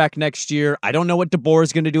quarterback next year. I don't know what DeBoer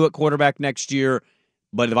is going to do at quarterback next year.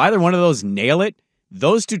 But if either one of those nail it,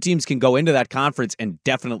 those two teams can go into that conference and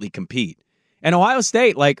definitely compete. And Ohio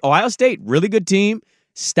State, really good team,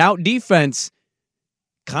 stout defense.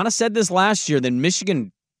 Kind of said this last year. Then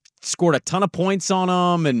Michigan scored a ton of points on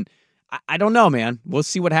them. And I don't know, man. We'll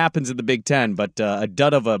see what happens in the Big Ten. But a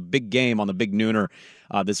dud of a big game on the Big Nooner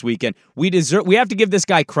this weekend. We have to give this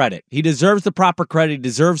guy credit. He deserves the proper credit. He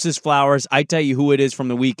deserves his flowers. I tell you who it is from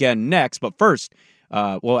the weekend next. But first,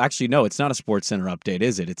 Well, actually, no, it's not a Sports Center update,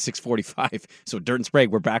 is it? It's 6:45. So Dirt and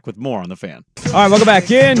Sprague, we're back with more on The Fan. All right, welcome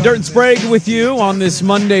back in. Dirt and Sprague with you on this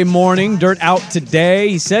Monday morning. Dirt out today.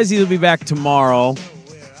 He says he'll be back tomorrow.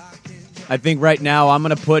 I think right now I'm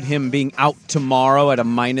going to put him being out tomorrow at a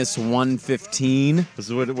 -115.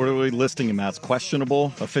 What are we listing him as?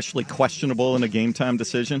 Questionable? Officially questionable in a game time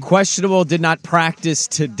decision? Questionable, did not practice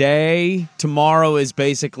today. Tomorrow is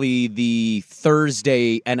basically the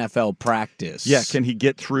Thursday NFL practice. Yeah, can he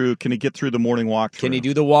get through the morning walkthrough? Can he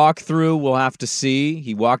do the walkthrough? We'll have to see.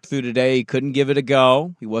 He walked through today. He couldn't give it a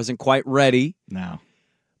go. He wasn't quite ready. No.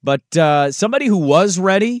 But somebody who was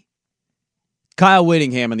ready, Kyle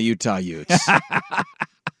Whittingham and the Utah Utes.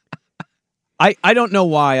 I don't know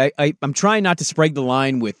why. I'm trying not to Sprague the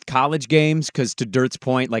line with college games because, to Dirt's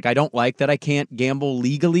point, I don't like that I can't gamble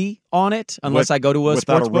legally on it unless I go to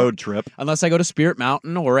without a road trip. Unless I go to Spirit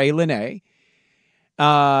Mountain or A-Lene.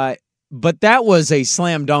 But that was a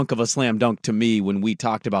slam dunk of a slam dunk to me when we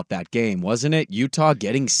talked about that game, wasn't it? Utah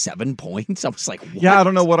getting 7 points? I was like, what? Yeah, I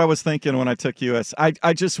don't know what I was thinking when I took USC.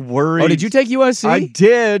 I just worried. Oh, did you take USC? I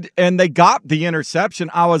did, and they got the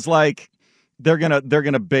interception. I was like, they're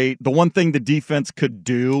gonna bait. The one thing the defense could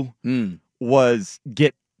do was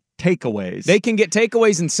get takeaways. They can get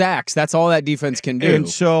takeaways and sacks. That's all that defense can do. And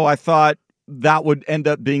so I thought that would end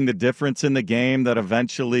up being the difference in the game, that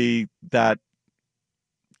eventually that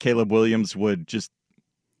Caleb Williams would just,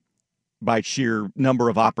 by sheer number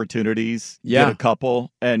of opportunities, get a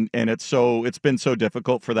couple, and it's been so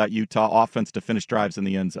difficult for that Utah offense to finish drives in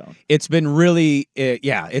the end zone. It's been really,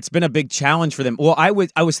 it's been a big challenge for them. Well, I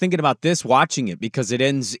was thinking about this watching it because it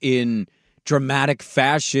ends in dramatic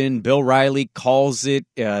fashion. Bill Riley calls it.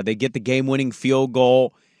 They get the game-winning field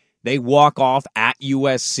goal. They walk off at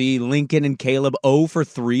USC. Lincoln and Caleb 0 for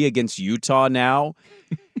 3 against Utah now.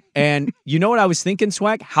 And you know what I was thinking,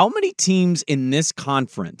 Swag? How many teams in this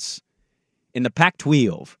conference, in the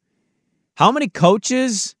Pac-12, how many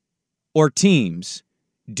coaches or teams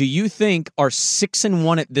do you think are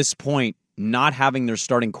 6-1 at this point, not having their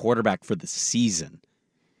starting quarterback for the season?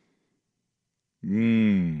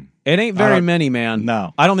 It ain't very many, man.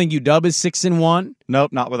 No. I don't think UW is 6-1.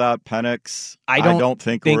 Nope, not without Penix. I don't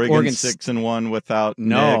think Oregon's 6-1 without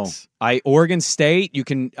Nix. Oregon State, you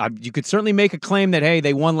could certainly make a claim that, hey,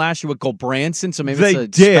 they won last year with Cole Branson, so maybe they it's a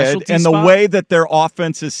did, specialty and spot. the way that their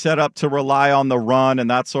offense is set up to rely on the run and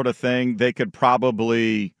that sort of thing, they could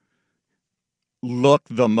probably look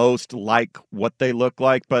the most like what they look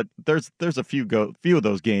like, but there's a few of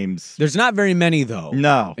those games. There's not very many, though.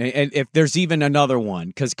 No. And if there's even another one,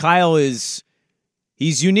 because Kyle he's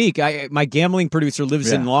unique. My gambling producer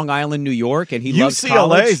lives in Long Island, New York, and he loves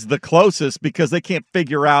college. UCLA's the closest because they can't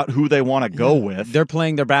figure out who they want to go with. They're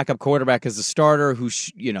playing their backup quarterback as a starter who,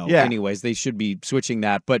 anyways, they should be switching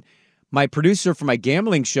that. But my producer for my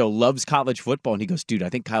gambling show loves college football, and he goes, dude, I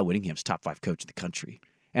think Kyle Whittingham's top 5 coach in the country.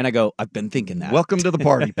 And I go, I've been thinking that. Welcome to the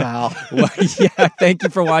party, pal. Well, yeah, thank you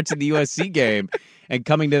for watching the USC game and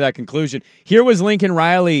coming to that conclusion. Here was Lincoln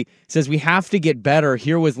Riley, says we have to get better.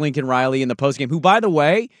 Here was Lincoln Riley in the postgame, who, by the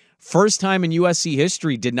way, first time in USC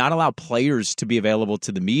history, did not allow players to be available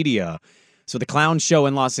to the media. So the clown show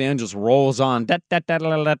in Los Angeles rolls on.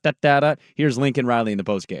 Here's Lincoln Riley in the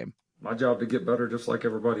postgame. My job to get better just like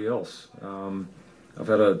everybody else. I've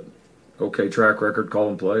had a okay track record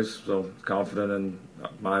calling plays, so confident in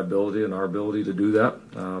my ability and our ability to do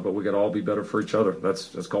that. But we got to all be better for each other.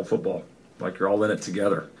 That's called football. Like, you're all in it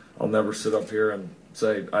together. I'll never sit up here and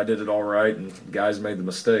say I did it all right and guys made the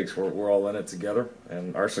mistakes. We're all in it together,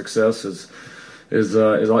 and our success is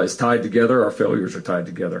tied together. Our failures are tied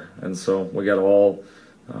together, and so we got to all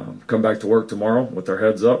come back to work tomorrow with our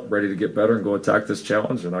heads up, ready to get better and go attack this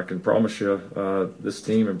challenge. And I can promise you, this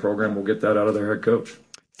team and program will get that out of their head coach.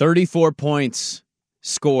 34 points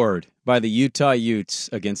scored by the Utah Utes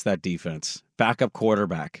against that defense. Backup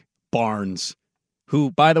quarterback, Barnes, who,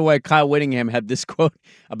 by the way, Kyle Whittingham had this quote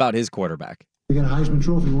about his quarterback. We got a Heisman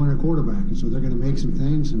Trophy winner quarterback, and so they're going to make some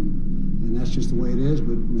things, and that's just the way it is.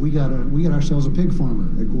 But we got ourselves a pig farmer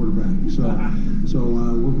at quarterback, so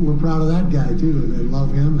we're proud of that guy too, and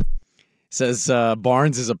love him. Says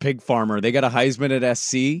Barnes is a pig farmer. They got a Heisman at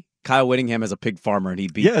SC. Kyle Whittingham is a pig farmer, and he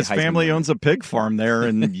beat. Yeah, his family owns a pig farm there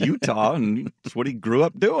in Utah, and that's what he grew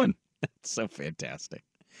up doing. That's so fantastic.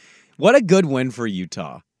 What a good win for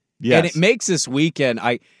Utah. Yes. And it makes this weekend.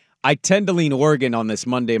 I tend to lean Oregon on this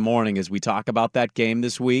Monday morning as we talk about that game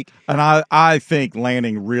this week. And I think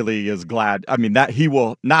Lanning really is glad. I mean, that he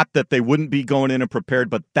will, not that they wouldn't be going in and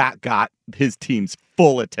prepared, but that got his team's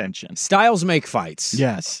full attention. Styles make fights.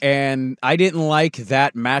 Yes. And I didn't like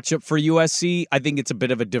that matchup for USC. I think it's a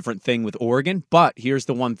bit of a different thing with Oregon, but here's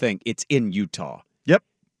the one thing. It's in Utah.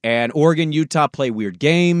 And Oregon, Utah play weird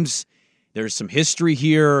games. There's some history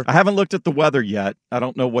here. I haven't looked at the weather yet. I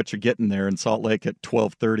don't know what you're getting there in Salt Lake at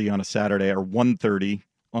 12:30 on a Saturday or 1:30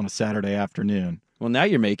 on a Saturday afternoon. Well, now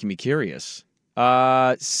you're making me curious.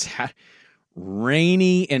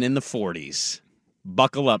 Rainy and in the 40s.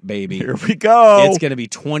 Buckle up, baby. Here we go. It's going to be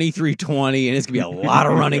 23-20, and it's going to be a lot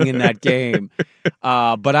of running in that game.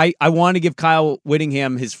 But I want to give Kyle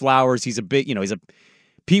Whittingham his flowers. He's a bit, he's a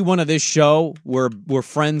P1 of this show. We're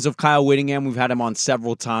friends of Kyle Whittingham. We've had him on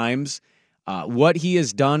several times. What he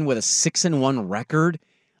has done with a 6-1 record.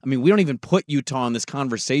 I mean, we don't even put Utah in this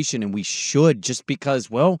conversation, and we should just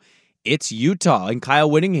because, well, it's Utah and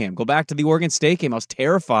Kyle Whittingham. Go back to the Oregon State game. I was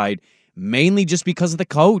terrified, mainly just because of the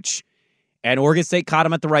coach. And Oregon State caught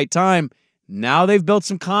him at the right time. Now they've built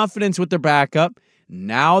some confidence with their backup.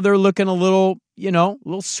 Now they're looking a little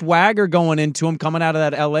swagger going into him coming out of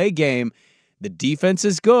that LA game. The defense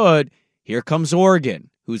is good. Here comes Oregon,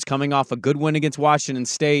 who's coming off a good win against Washington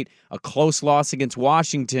State, a close loss against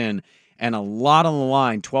Washington, and a lot on the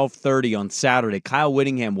line, 12:30 on Saturday. Kyle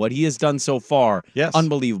Whittingham, what he has done so far, yes,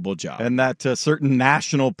 unbelievable job. And that certain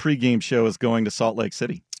national pregame show is going to Salt Lake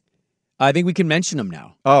City. I think we can mention them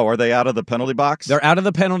now. Oh, are they out of the penalty box? They're out of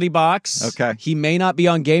the penalty box. Okay. He may not be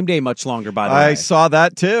on game day much longer, by the way. I saw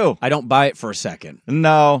that, too. I don't buy it for a second.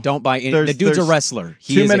 No. Don't buy it. The dude's a wrestler.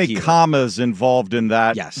 Too many commas involved in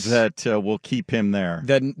that that will keep him there.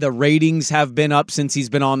 The ratings have been up since he's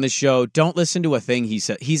been on the show. Don't listen to a thing he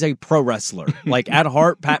said. He's a pro wrestler. Like, at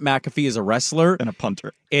heart, Pat McAfee is a wrestler. And a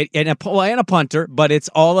punter. And a punter, but it's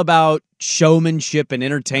all about showmanship and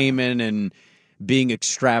entertainment and being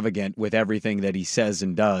extravagant with everything that he says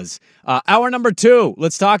and does. Hour number 2,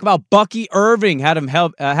 let's talk about Bucky Irving. Had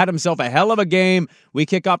himself a hell of a game. We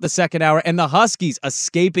kick off the second hour, and the Huskies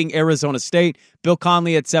escaping Arizona State. Bill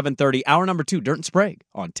Conley at 7:30. Hour number 2, Dirt and Sprague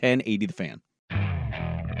on 1080 The Fan.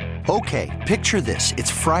 Okay, picture this. It's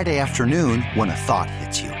Friday afternoon when a thought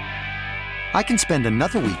hits you. I can spend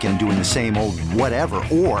another weekend doing the same old whatever,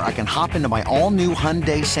 or I can hop into my all-new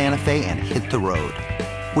Hyundai Santa Fe and hit the road.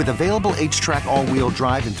 With available H-Track all-wheel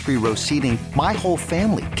drive and 3-row seating, my whole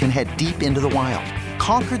family can head deep into the wild.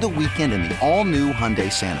 Conquer the weekend in the all-new Hyundai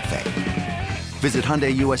Santa Fe. Visit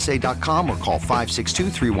HyundaiUSA.com or call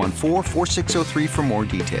 562-314-4603 for more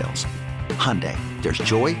details. Hyundai, there's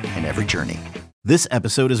joy in every journey. This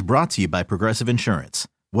episode is brought to you by Progressive Insurance.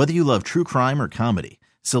 Whether you love true crime or comedy,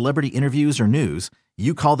 celebrity interviews or news,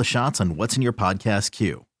 you call the shots on what's in your podcast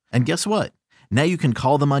queue. And guess what? Now you can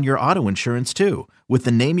call them on your auto insurance, too, with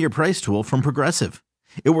the Name Your Price tool from Progressive.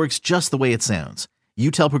 It works just the way it sounds. You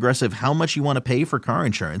tell Progressive how much you want to pay for car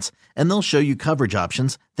insurance, and they'll show you coverage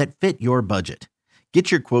options that fit your budget.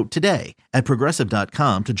 Get your quote today at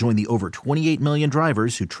Progressive.com to join the over 28 million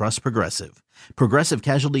drivers who trust Progressive. Progressive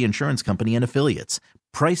Casualty Insurance Company and Affiliates.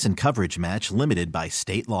 Price and coverage match limited by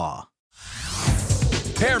state law.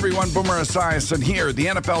 Hey everyone, Boomer Esiason here. The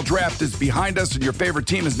NFL Draft is behind us and your favorite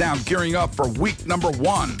team is now gearing up for week number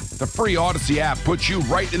 1. The free Odyssey app puts you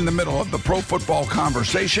right in the middle of the pro football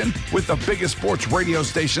conversation with the biggest sports radio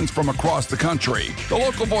stations from across the country. The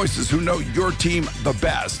local voices who know your team the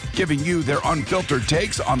best, giving you their unfiltered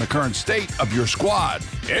takes on the current state of your squad.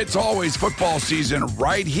 It's always football season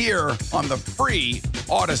right here on the free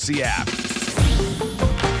Odyssey app.